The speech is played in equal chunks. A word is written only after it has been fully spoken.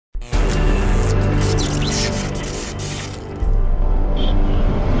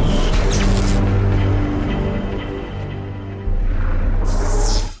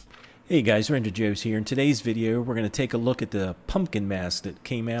Hey guys, Ranger Joe's here. In today's video, we're going to take a look at the pumpkin mask that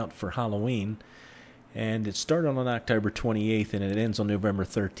came out for Halloween. And it started on October 28th and it ends on November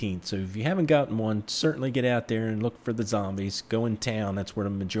 13th. So if you haven't gotten one, certainly get out there and look for the zombies. Go in town, that's where the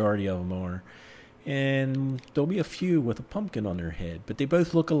majority of them are. And there'll be a few with a pumpkin on their head, but they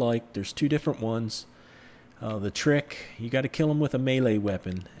both look alike. There's two different ones. The trick, you got to kill them with a melee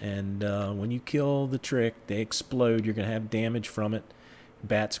weapon. And when you kill the trick, they explode. You're going to have damage from it.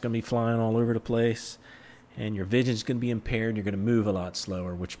 Bats going to be flying all over the place, and your vision's going to be impaired. You're going to move a lot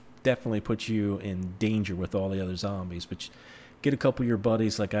slower, which definitely puts you in danger with all the other zombies. But get a couple of your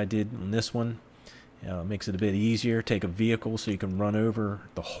buddies like I did in this one. Makes it a bit easier. Take a vehicle so you can run over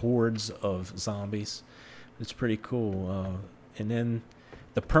the hordes of zombies. It's pretty cool. And then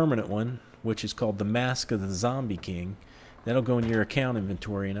the permanent one, which is called the Mask of the Zombie King. That'll go in your account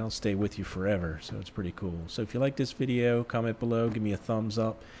inventory and that'll stay with you forever. So it's pretty cool. So if you like this video, comment below, give me a thumbs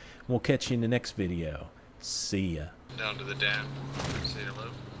up. We'll catch you in the next video. See ya. Down to the dam. Say hello.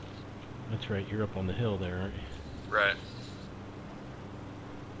 That's right, you're up on the hill there, aren't you? Right.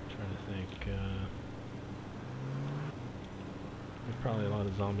 Trying to think. There's probably a lot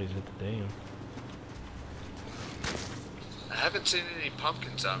of zombies at the dam. I haven't seen any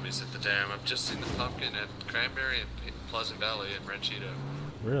pumpkin zombies at the dam. I've just seen the pumpkin at Cranberry and Pleasant Valley and Ranchito.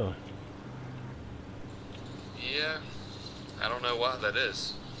 Really? Yeah. I don't know why that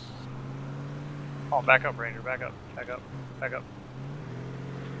is. Oh, back up, Ranger. Back up. Back up. Back up.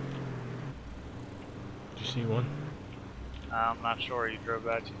 Did you see one? I'm not sure. You drove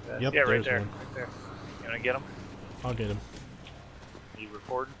by too fast. Yep, yeah, right there's there. one. Right there. You want to get him? I'll get him. You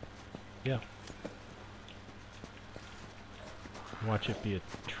recording? Yeah. Watch it be a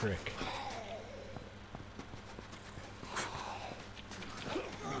trick.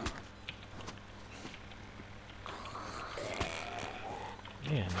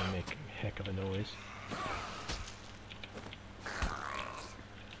 Man, they make a heck of a noise.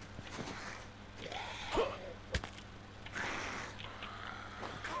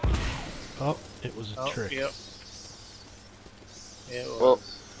 Oh, it was a trick. Yep. It was. Well,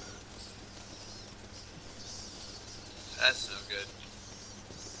 that's no good.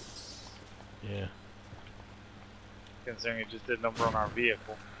 Yeah. Considering it just did a number on our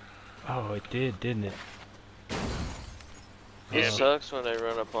vehicle. Oh, it did, didn't it? It sucks when they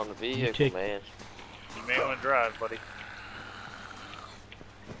run up on the vehicle, man. You may want to drive, buddy.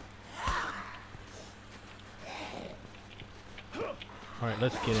 Alright,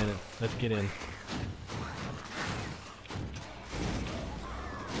 let's get in it. Let's get in.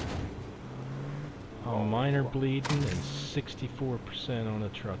 Oh, mine are bleeding and 64% on the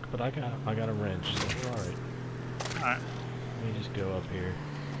truck, but I got a wrench, so we're alright. Alright. Let me just go up here.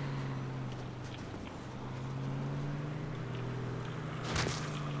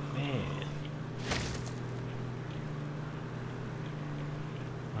 Man.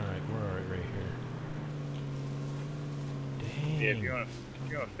 Alright, we're alright right here. Dang. Yeah, if you want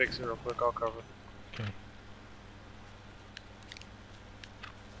to fix it real quick, I'll cover. Okay.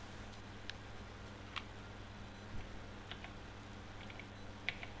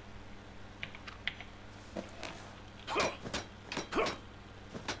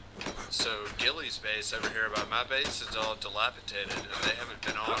 So Gilly's base over here by my base is all dilapidated and they haven't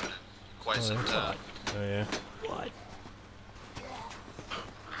been on in quite some time. Oh yeah. What?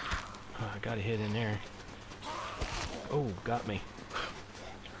 Oh, I got a hit in there. Oh, got me.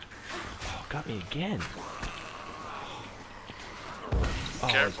 Oh, got me again. Oh,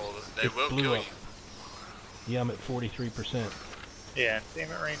 Careful, they will blew kill up. you. Yeah, I'm at 43%. Yeah, damn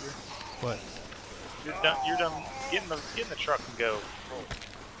it, Ranger. What? You're done. You're done. Get in the truck and go.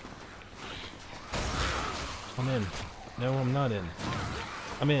 I'm in. No, I'm not in.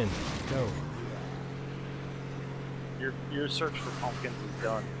 I'm in. Go. Your search for pumpkins is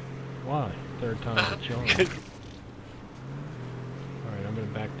done. Why? Third time the charge. Alright, I'm gonna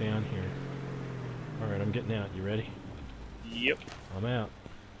back down here. Alright, I'm getting out. You ready? Yep. I'm out.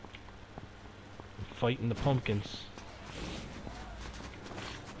 I'm fighting the pumpkins.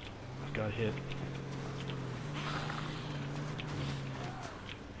 Got hit.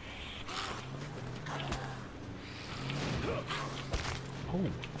 Oh,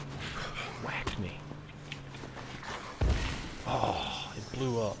 whacked me. Oh, it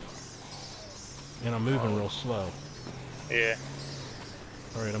blew up. And I'm moving real slow. Yeah.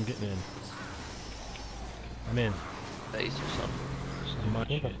 Alright, I'm getting in. I'm in. Base or something. So much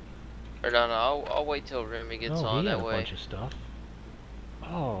shit. Or no, I'll wait till Remy gets Oh, on he had that a way. bunch of stuff.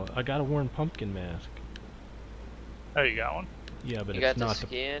 Oh, I got a worn pumpkin mask. Oh, you got one? Yeah, but You it's got the not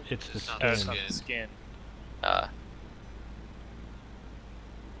skin? It's the It's not Oh, skin. it's not the skin.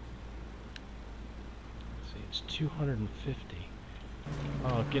 250.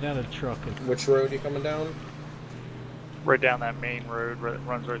 Oh, get out of the truck. Which road are you coming down? Right down that main road that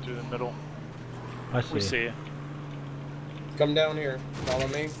runs right through the middle. I see. We see you. Come down here. Follow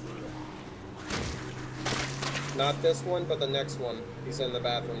me. Not this one, but the next one. He's in the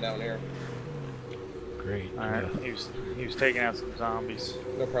bathroom down here. Great. Alright, he was taking out some zombies.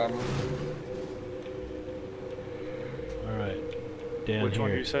 No problem. Alright. Down Which here.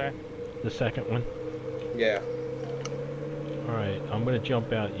 one do you say? The second one. Yeah. Alright, I'm gonna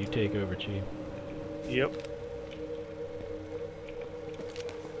jump out. You take over, Chief. Yep.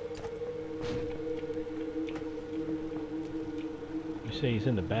 You say he's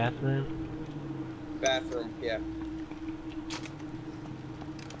in the bathroom? Bathroom, yeah.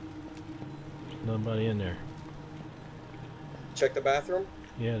 There's nobody in there. Check the bathroom.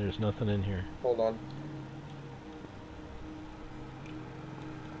 Yeah, there's nothing in here. Hold on.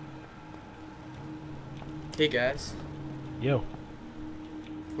 Hey guys, Yo,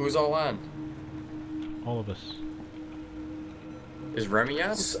 who's all on? all of us. Is Remy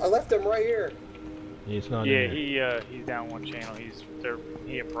on? I left him right here. He's not Yeah, in there. he's down one channel.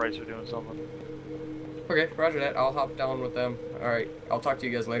 He and Bryce are doing something. Okay, roger that. I'll hop down with them. Alright, I'll talk to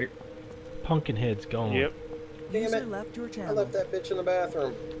you guys later. Pumpkinhead's gone. Yep. Damn User it. left your I channel. left that bitch in the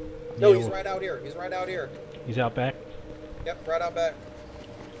bathroom. No, Yeah, he's well- right out here. He's right out here. He's out back? Yep, right out back.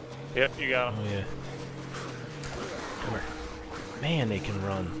 Yep, you got him. Oh, yeah. Come here. Man, they can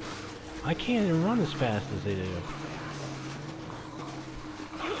run. I can't even run as fast as they do.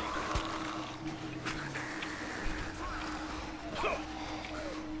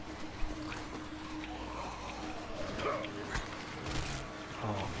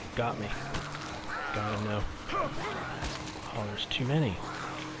 Oh, got me. Got him now. Oh, there's too many.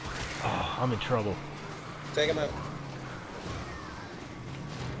 Oh, I'm in trouble. Take him out.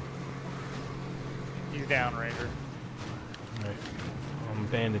 He's down, Ranger. Alright. I'm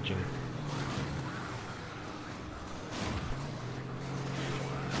bandaging.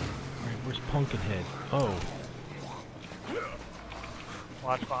 Alright, where's Pumpkinhead? Oh.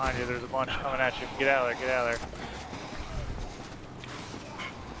 Watch behind you. There's a bunch coming at you. Get out of there. Get out of there.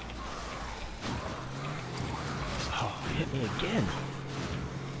 Oh, hit me again.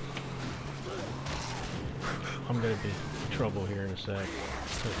 I'm gonna be in trouble here in a sec.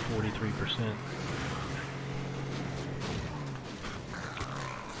 It's at 43%.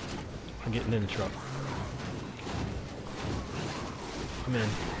 I'm getting in the truck. I'm in.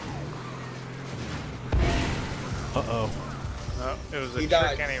 Uh-oh. No, it was a He trick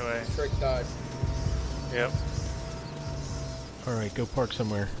died. anyway. Trick died. Yep. Alright, go park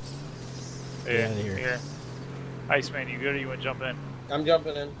somewhere. Get Yeah. outta here. Here. Iceman, you good or you want to jump in? I'm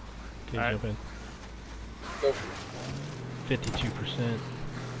jumping in. Okay, Alright. jump in. Go. 52%.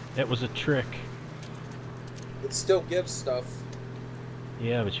 That was a trick. It still gives stuff.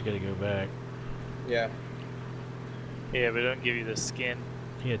 Yeah, but you gotta go back. Yeah. Yeah, but it doesn't give you the skin.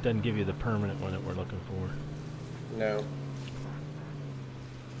 Yeah, it doesn't give you the permanent one that we're looking for. No.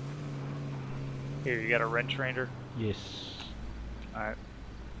 Here, you got a wrench, Ranger? Yes. Alright.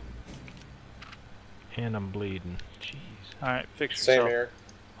 And I'm bleeding. Jeez. Alright, fix Same yourself. here.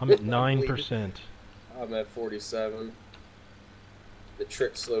 I'm at 9%. I'm at 47. The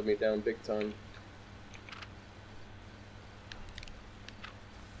trick slowed me down big time.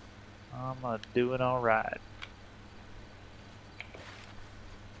 I'm doing alright.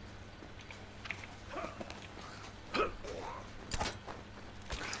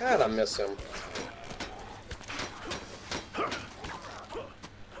 God, I miss him.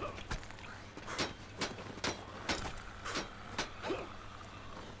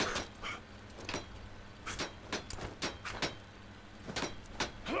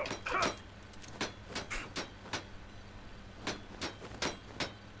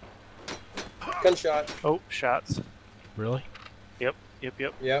 Gunshot. Oh, shots. Really? Yep.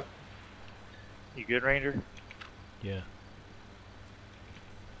 Yep. You good, Ranger? Yeah.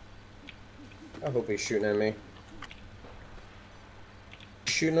 I hope he's shooting at me.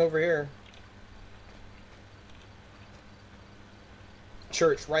 Shooting over here.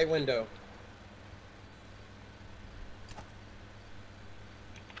 Church, right window.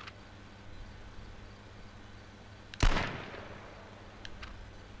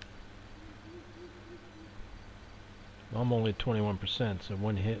 I'm only at 21%, so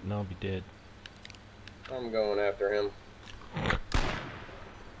one hit and I'll be dead. I'm going after him.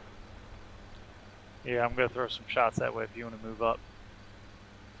 Yeah, I'm gonna throw some shots that way if you want to move up.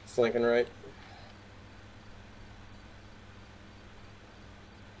 Flanking right.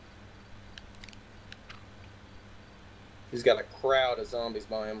 He's got a crowd of zombies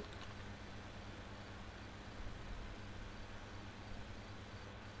by him.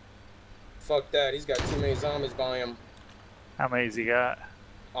 Fuck that. He's got too many zombies by him. How many's he got?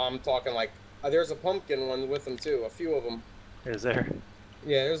 I'm talking like there's a pumpkin one with him too. A few of them. Is there?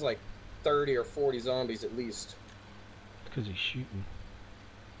 Yeah, there's like 30 or 40 zombies at least. Because he's shooting.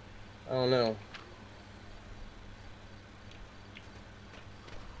 I don't know.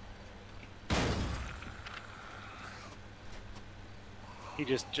 He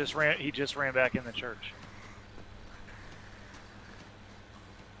just ran back in the church.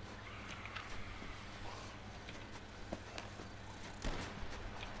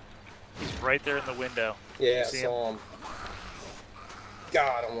 He's right there in the window. Yeah, I See saw him.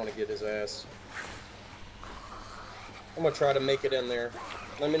 God, I want to get his ass. I'm gonna try to make it in there.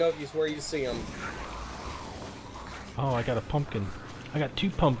 Let me know if you where you see him. Oh, I got a pumpkin. I got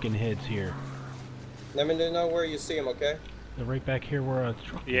 2 pumpkin heads here. Let me know where you see him, okay? They're right back here where a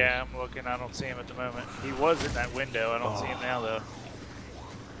truck is. Yeah, I'm looking. I don't see him at the moment. He was in that window. I don't see him now, though.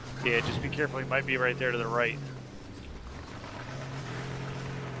 Yeah, just be careful. He might be right there to the right.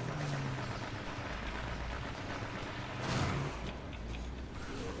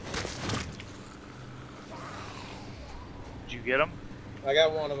 Did you get him? I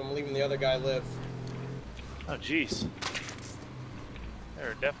got one of them, leaving the other guy live. Oh, jeez. There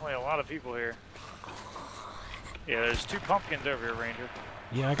are definitely a lot of people here. Yeah, there's 2 pumpkins over here, Ranger.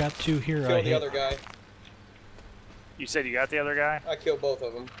 Yeah, I got 2 here. Killed the other guy. You said you got the other guy? I killed both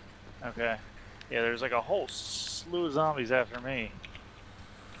of them. Okay. Yeah, there's like a whole slew of zombies after me.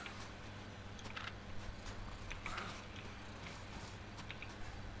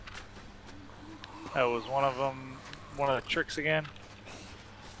 Oh, was one of them one of the tricks again?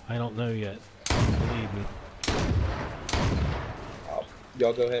 I don't know yet. Believe me. Oh,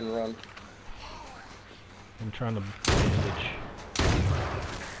 y'all go ahead and run. I'm trying to bandage.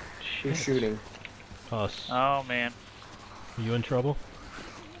 Who's shooting? Us. Oh, man. Are you in trouble?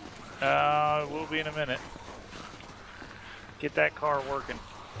 We'll be in a minute. Get that car working.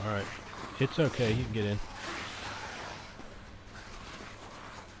 Alright. It's okay, you can get in.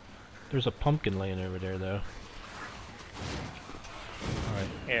 There's a pumpkin laying over there, though. Alright.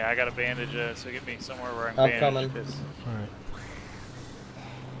 Yeah, I got a bandage, so get me somewhere where I'm I'm bandaged. coming. Alright.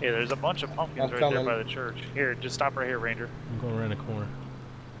 Yeah, there's a bunch of pumpkins I'm right there coming. by the church. Here, just stop right here, Ranger. I'm going around the corner.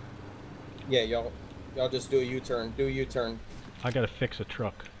 Yeah, y'all just do a U-turn. Do a U-turn. I gotta fix a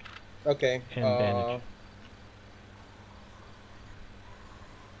truck. Okay. And bandage.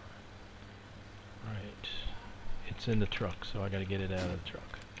 Alright. It's in the truck, so I gotta get it out of the truck.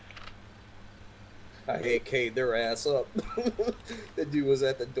 I AK'd their ass up. The dude was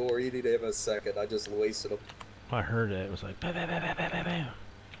at the door. He didn't have a second. I just wasted him. I heard it. It was like, bam, bam, bam, bam, bam, bam.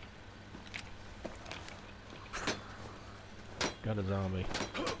 Got a zombie.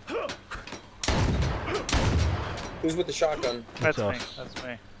 Who's with the shotgun? That's me. us. That's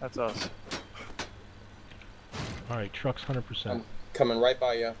me. That's us. Alright, truck's 100%. I'm coming right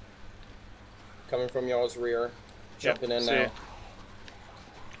by you. Coming from y'all's rear. Jumping in see now. ya.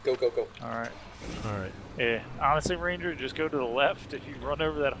 Go, go, go. Alright. Alright. Yeah. Honestly, Ranger, just go to the left. If you run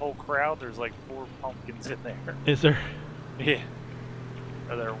over that whole crowd, there's like 4 pumpkins in there. Is there? Yeah.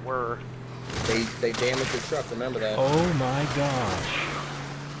 Or there were. They damaged the truck, remember that. Oh my gosh.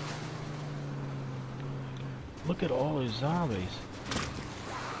 Look at all those zombies.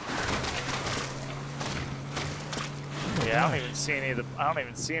 Oh Yeah, I don't gosh. even see any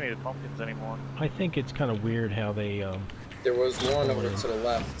of the pumpkins anymore. I think it's kind of weird how they There was one over to the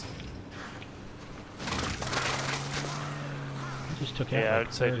left. just took out Yeah, I like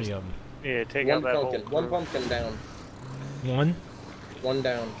would say 30 just- of them. Yeah, take One out that pumpkin. whole One group. pumpkin down. One One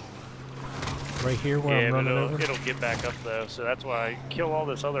down. right here where Yeah, I'm but running over. it'll get back up though, so that's why kill all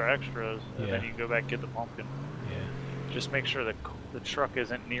this other extras, and then Yeah. you can go back and get the pumpkin. Yeah. Just make sure the truck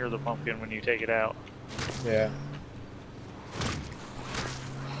isn't near the pumpkin when you take it out. Yeah.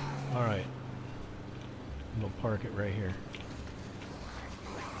 Alright. I'm gonna park it right here.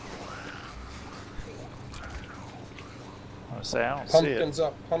 I was say I don't see it. Pumpkins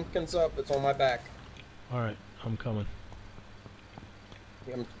up. Pumpkins up. It's on my back. Alright, I'm coming.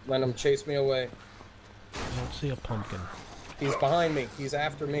 I'm letting him chase me away. I don't see a pumpkin. He's behind me. He's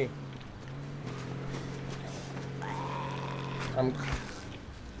after me.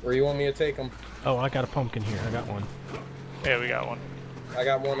 Where you want me to take him? Oh, I got a pumpkin here. I got one. Yeah, we got one. I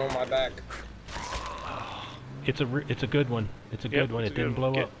got one on my back. It's a good one. It's a Yep, good one. it's It a didn't good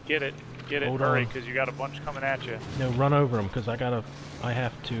blow one. up. Get it. Hold Hurry, on. because you got a bunch coming at you. No, run over them because I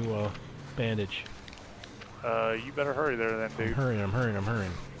have to bandage. You better hurry there then, I'm dude. hurrying.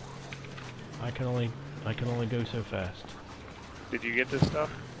 I can only go so fast. Did you get this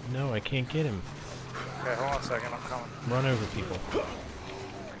stuff? No, I can't get him. Okay, hold on a second. I'm coming. Run over people.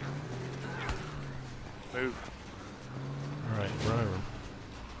 Move. Alright, run over him.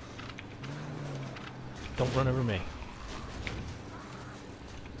 Don't run over me.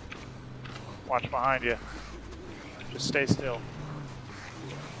 Watch behind you. Just stay still.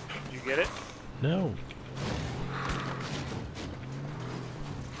 You get it? No.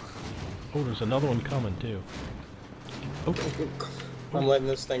 Oh, there's another one coming too. Oh, I'm letting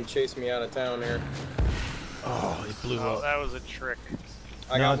this thing chase me out of town here. oh, it blew Oh, up. that was a trick.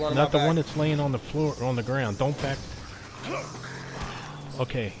 I got one. Not the one that's laying on the floor, on the ground. Don't back.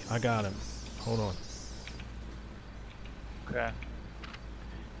 Okay, I got him. Hold on. Okay.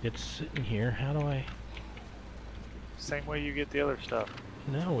 It's sitting here. How do I? Same way you get the other stuff.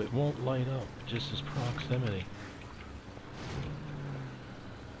 No, it won't light up. Just as proximity.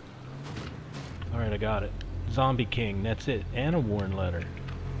 Alright, I got it. Zombie King, that's it. And a warn letter.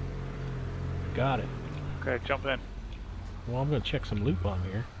 Got it. Okay, jump in. Well, I'm gonna check some loot bomb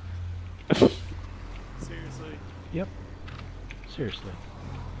here. Seriously? Yep. Seriously.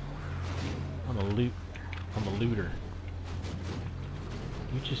 I'm a looter.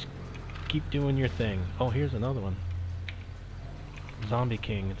 You just keep doing your thing. Oh, here's another one. Zombie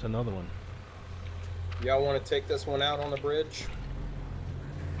King, it's another one. Y'all want to take this one out on the bridge?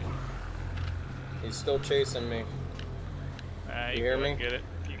 He's still chasing me. You hear go ahead me? and get it.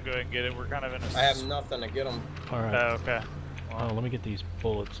 You can go ahead and get it. We're kind of in a... I have nothing to get him. Alright. Oh, okay. Oh, let me get these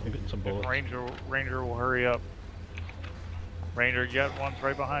bullets. I'm getting some bullets. Ranger will hurry up. Ranger, you got ones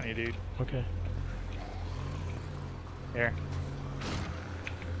right behind you, dude. Okay. Here,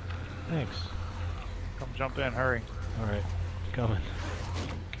 Thanks. come jump in, hurry. Alright. Coming.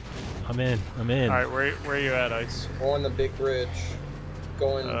 I'm in. I'm in. Alright, where are you at, Ice? On the big bridge.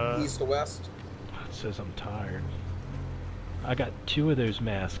 Going east to west. It says I'm tired. I got 2 of those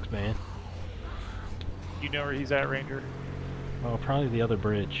masks, man. You know where he's at, Ranger? Oh, probably the other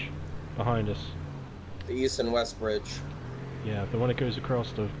bridge. Behind us. The east and west bridge. Yeah, the one that goes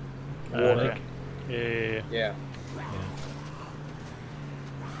across the Okay. lake. Yeah. Yeah.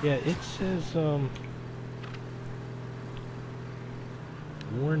 Yeah, it says,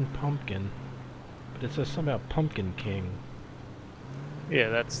 Warren Pumpkin, but it says something about Pumpkin King. Yeah,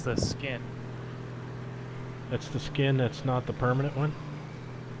 that's the skin. That's the skin, that's not the permanent one?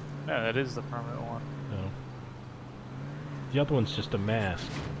 No, that is the permanent one. No. The other one's just a mask.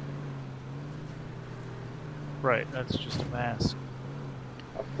 Right, that's just a mask.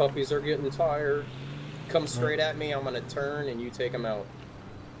 Our puppies are getting tired. Come straight at me, I'm gonna turn and you take them out.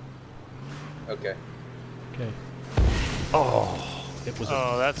 Okay. Okay. Oh, it was.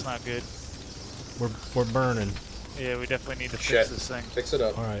 Oh, that's not good. We're burning. Yeah, we definitely need to Shit. fix this thing. Fix it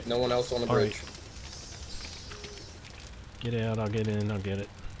up. All right. No one else on the All bridge. right. Get out. I'll get in. I'll get it.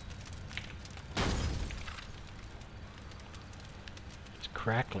 It's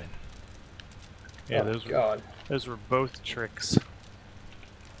crackling. Yeah, Oh, those God. those were both tricks.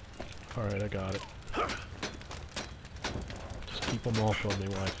 All right, I got it. Just keep them off of me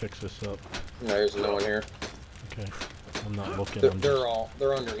while I fix this up. No, there's no one here. Okay. I'm not looking.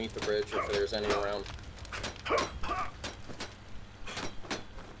 They're underneath the bridge if there's any around.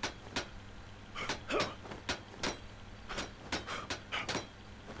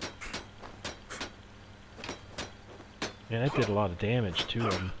 Man, that did a lot of damage to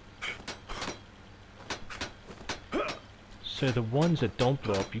them. So the ones that don't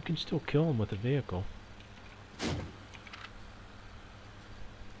blow up, you can still kill them with a vehicle.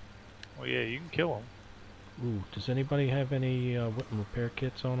 Well, yeah, you can kill them. Ooh, does anybody have any weapon repair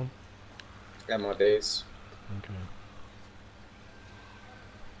kits on them? At my base. Okay.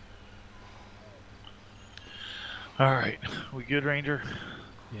 Alright, we good, Ranger?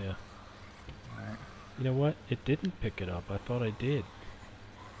 Yeah. Alright. You know what? It didn't pick it up. I thought I did.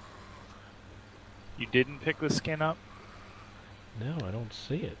 You didn't pick the skin up? No, I don't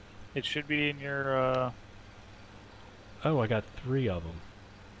see it. It should be in your, Oh, I got 3 of them.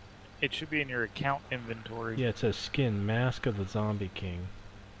 it should be in your account inventory. Yeah, it says skin, Mask of the Zombie King.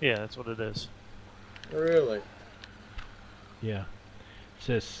 Yeah, that's what it is. Really? Yeah. It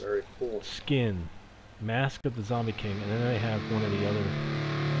says Very cool. skin, Mask of the Zombie King, and then they have one of the other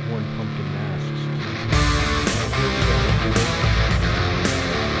Warren Pumpkin masks.